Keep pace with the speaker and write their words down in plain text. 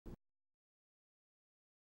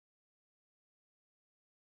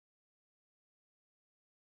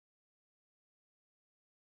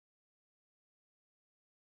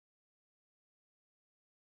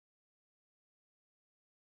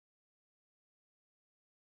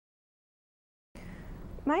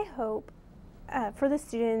My hope for the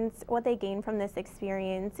students, what they gain from this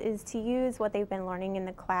experience is to use what they've been learning in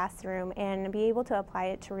the classroom and be able to apply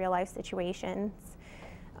it to real life situations.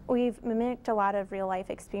 We've mimicked a lot of real life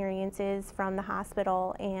experiences from the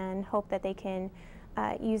hospital and hope that they can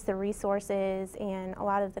use the resources and a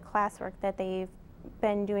lot of the classwork that they've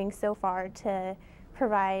been doing so far to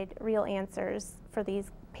provide real answers for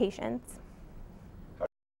these patients.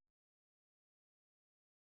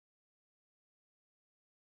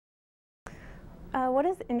 What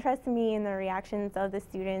has interested me in the reactions of the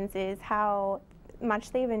students is how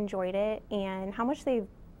much they've enjoyed it and how much they've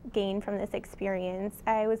gained from this experience.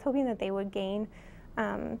 I was hoping that they would gain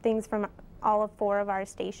things from all 4 of our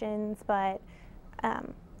stations, but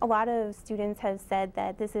a lot of students have said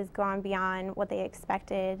that this has gone beyond what they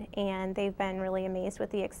expected, and they've been really amazed with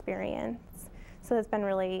the experience. So it's been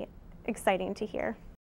really exciting to hear.